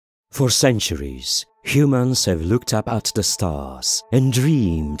For centuries, humans have looked up at the stars and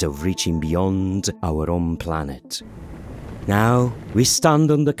dreamed of reaching beyond our own planet. Now, we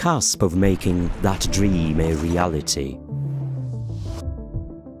stand on the cusp of making that dream a reality.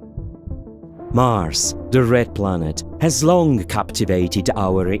 Mars, the red planet, has long captivated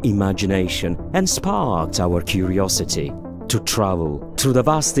our imagination and sparked our curiosity. To travel through the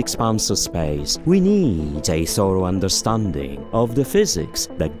vast expanse of space, we need a thorough understanding of the physics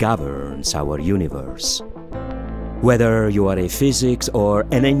that governs our universe. Whether you are a physics or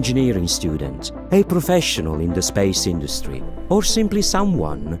an engineering student, a professional in the space industry, or simply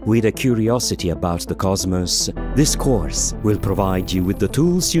someone with a curiosity about the cosmos, this course will provide you with the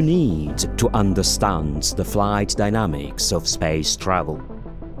tools you need to understand the flight dynamics of space travel.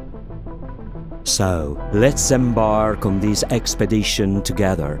 So, let's embark on this expedition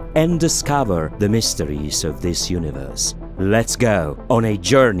together and discover the mysteries of this universe. Let's go on a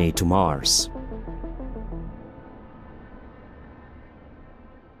journey to Mars.